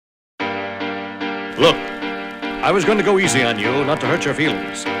Look, I was going to go easy on you, not to hurt your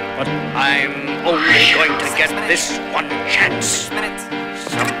feelings, but I'm only going to get this one chance.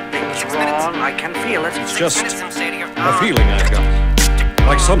 Something's wrong. I can feel it. It's just a feeling I've got.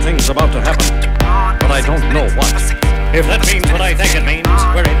 Like something's about to happen, but I don't know what. If that means what I think it means,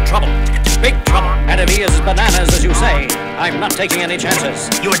 we're in trouble. Big trouble. And if he is bananas, as you say, I'm not taking any chances.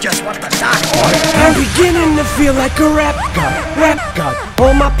 You just want the start. I'm beginning to feel like a rap god, rap god.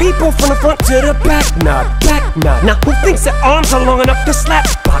 All my people from the front to the back nod, back nod. Now who thinks their arms are long enough to slap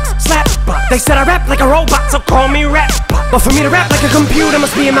box, slap box? They said I rap like a robot, so call me rap bot. But for me to rap like a computer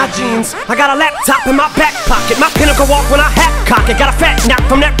must be in my genes. I got a laptop in my back pocket, my pinnacle walk when I hat cock it. Got a fat knock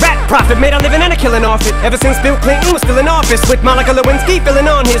from that rat profit, made a living and a killing off it. Ever since Bill Clinton was still in office, with Monica Lewinsky filling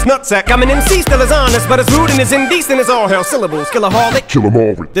on his nutsack. I'm an MC, still as honest, but as rude and as indecent as all hell. Syllables, killaholic, kill 'em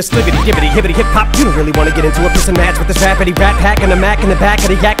all. This libbity, gibbity, hibbity, hip hop. You don't really want to get into a piss and match with this rappity rat pack and a Mac in the back of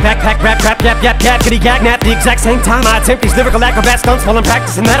the yak backpack, rap, rap, yap, yap, yap, kitty yak, nap. The exact same time I attempt these lyrical acrobat stunts while I'm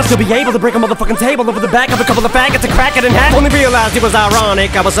practicing that, I'll still be able to break a motherfucking table over the back of a couple of faggots and crack it in half. Only realized it was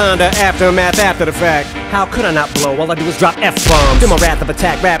ironic, I was under aftermath after the fact. How could I not blow? All I do is drop F-bombs. Feel my wrath of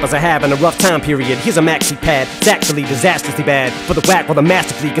attack, rappers are having a rough time period. Here's a maxi pad, it's actually disastrously bad for the whack while the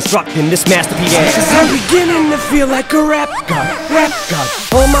masterfully constructing this masterpiece. Cause I'm beginning to feel like a rap god, rap god.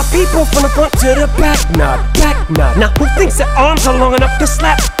 All my people from the front to the back nod, back nod. Now who thinks their arms are long enough to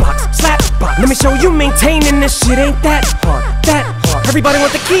slap box, slap box? Let me show you maintaining this shit ain't that hard, that hard. Everybody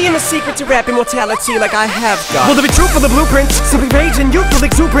want the key and the secret to rap immortality like I have got. Will there be truth for the blueprints? Simply rage and youthful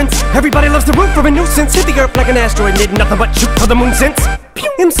exuberance. Everybody loves to root for a nuisance. Hit the earth like an asteroid, did nothing but shoot for the moon since.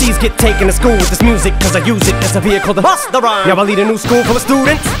 MCs get taken to school with this music, cause I use it as a vehicle to bust the rhyme. Now I lead a new school full of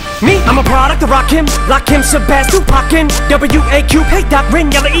students. Me, I'm a product of Rakim, Lakim, Shabazz, Tupac, W-A-Q, hey Doc,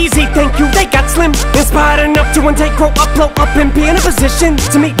 Rin, Yella, Easy, thank you, they got slim. Inspired enough to one take, grow up, blow up, and be in a position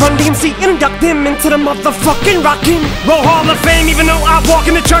to meet Run DMC and induct them into the motherfucking Rockin' Roll Hall of Fame. Even though I walk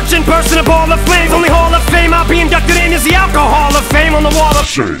in the church in person, a ball of flames. Only Hall of Fame I'll be inducted in is the Alcohol of Fame on the wall of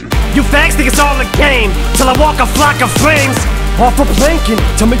shame. You fags think it's all a game, till I walk a flock of flames. Off for planking,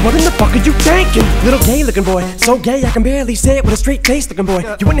 tell me what in the fuck are you thinking? Little gay looking boy, so gay I can barely say it with a straight face looking boy.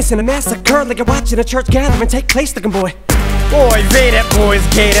 You witnessing a massacre like you're watching a church gathering take place looking boy. Boy, they that boy's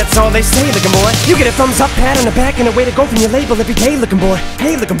gay, that's all they say looking boy. You get a thumbs up, pat on the back, and a way to go from your label every day looking boy.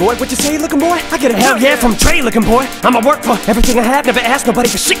 Hey looking boy, what you say looking boy? I get a hell yeah from Trey looking boy. I'ma work for everything I have, never ask nobody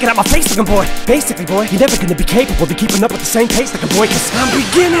for shit, get out my face looking boy. Basically boy, you're never gonna be capable of keeping up with the same pace looking boy, cause I'm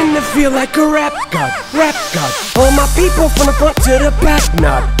beginning to feel like a rap god, rap god. All my people from the front to the back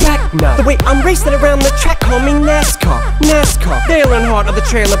nod, back nod. The way I'm racing around the track, call me NASCAR, NASCAR. Dale Earnhardt of the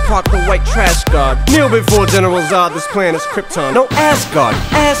trailer park, the white trash god. Kneel before General Zod, this planet's Krypton. No Asgard,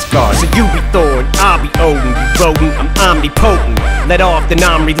 Asgard. So you be Thor and I'll be Odin. You rodent, I'm omnipotent. Let off, then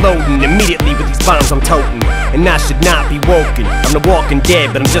I'm reloading immediately with these bombs I'm toting. And I should not be woken. I'm the walking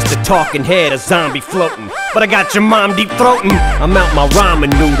dead, but I'm just a talking head, a zombie floating. But I got your mom deep throating. I'm out my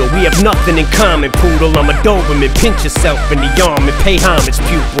ramen noodle. We have nothing in common, poodle. I'm a Doberman. Pinch yourself in the arm and pay homage,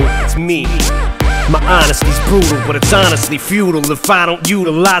 pupil. It's me. My honesty's brutal, but it's honestly futile if I don't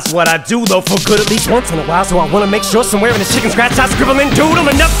utilize what I do, though, for good at least once in a while. So I wanna make sure somewhere in the chicken scratch I scribble and doodle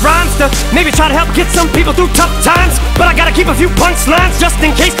enough rhymes to maybe try to help get some people through tough times. But I gotta keep a few punchlines just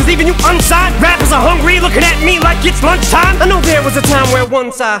in case, cause even you unsigned rappers are hungry, looking at me like it's lunchtime. I know there was a time where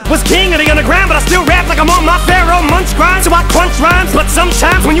once I was king of the underground, but I still rap like I'm on my Pharaoh Munch grind. So I crunch rhymes, but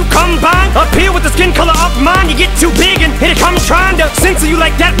sometimes when you combine up here with the skin color of mine, you get too big and here it comes trying to censor you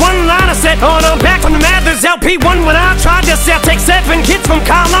like that one line I said on back from the Mathers LP1 when I tried to sell. Take 7 kids from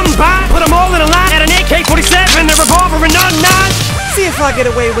Columbine, put them all in a line at an AK-47, a revolver and a 9. See if I get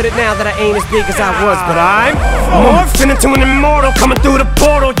away with it now that I ain't as big as I was, but I'm morphing into an immortal coming through the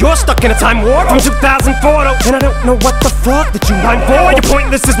portal. You're stuck in a time warp from 2004 though, and I don't know what the fuck that you rhyme for. You're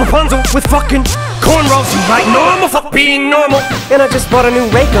pointless as Rapunzel with fucking cornrows. You write normal, fuck being normal. And I just bought a new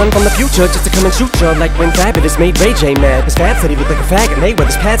ray gun from the future just to come and shoot ya, like when Fabulous made Ray J mad. His Fab said he looked like a faggot,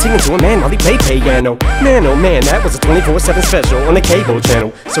 Mayweather's pad singing to a man while he played piano. Man, oh man, that was a 24/7 special on the cable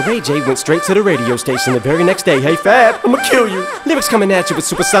channel. So Ray J went straight to the radio station the very next day. Hey Fab, I'ma kill you. Lyrics coming at you with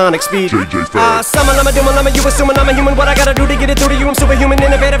supersonic speed. Summon, I'm a doom, I'm a you assuming I'm a human. What I gotta do to get it through to you? I'm superhuman,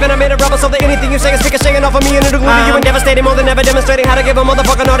 innovative, and I made a rubber so that anything you say is ricocheting off of me and it'll glue to you and devastating more than ever, demonstrating how to give a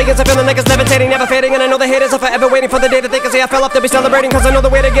motherfucking audience a feeling like it's levitating, never fading. And I know the haters are forever waiting for the day that they can say I fell off to be celebrating, cause I know the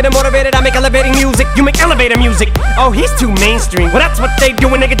way to get them motivated. I make elevating music, you make elevator music. Oh, he's too mainstream. Well, that's what they do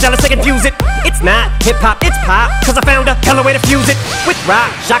when they get jealous, they confuse it. It's not hip-hop, it's pop, cause I found a hella way to fuse it. With rock,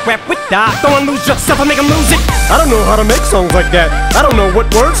 shock rap, with dot. Don't lose yourself or make them lose it. I don't know how to make songs like that. I don't know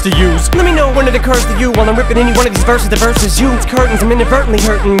what words to use. Let me know when it occurs to you while I'm ripping any one of these verses. The verses you, it's curtains, I'm inadvertently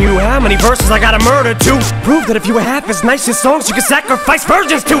hurting you how many verses I gotta murder to prove that if you were half as nice as songs you could sacrifice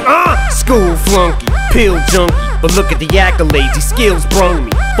virgins to. School flunky, pill junkie, but look at the accolades, these skills brung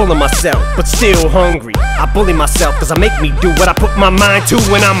me. Full of myself, but still hungry. I bully myself cause I make me do what I put my mind to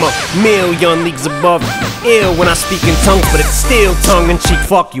when I'm a million leagues above you. Ill when I speak in tongues, but it's still tongue-in-cheek.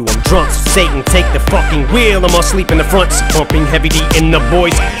 Fuck you, I'm drunk, so Satan take the fucking wheel. I'm asleep in the front seat, pumping heavy D in the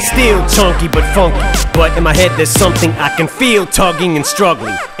boys. Still chunky but funky, but in my head there's something I can feel tugging and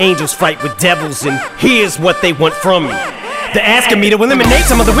struggling. Angels fight with devils and here's what they want from me. They're asking me to eliminate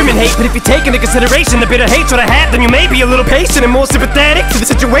some of the women hate, but if you take into consideration the bitter hatred I have, then you may be a little patient and more sympathetic to the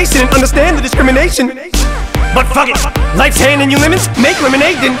situation and understand the discrimination. But fuck it, life's handing you lemons, make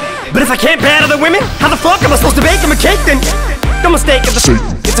lemonade then. But if I can't battle the women, how the fuck am I supposed to bake them a cake then? Don't mistake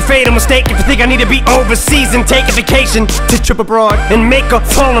it's a fatal mistake if you think I need to be overseas and take a vacation to trip abroad and make a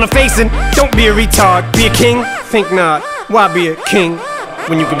fall on a face. And don't be a retard, be a king? Think not, why be a king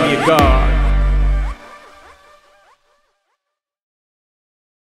when you can be a god?